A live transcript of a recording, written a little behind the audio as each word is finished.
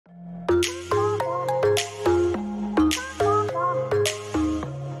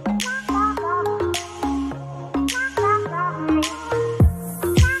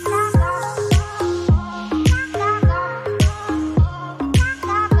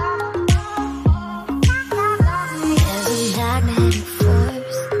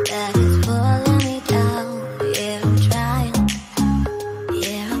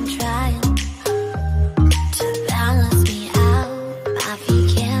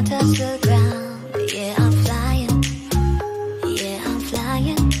touch the ground. Yeah, I'm flying. Yeah, I'm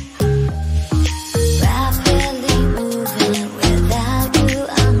flying. Rapidly moving. Without you,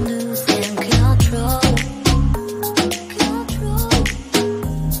 I'm losing control.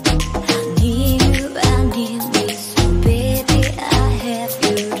 I need me, so baby, I have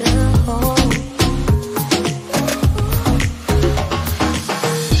you to hold.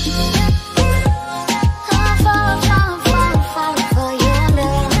 I'm falling for your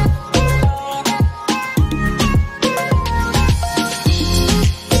love.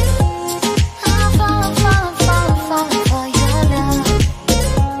 I'm falling for your love.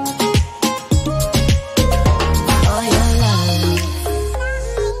 For your love.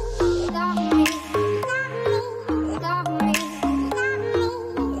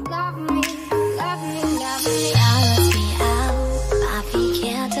 Balance me out, my feet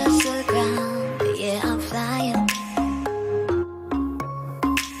can't touch the ground. Yeah, I'm flying.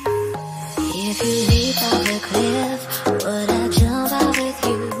 If you leave,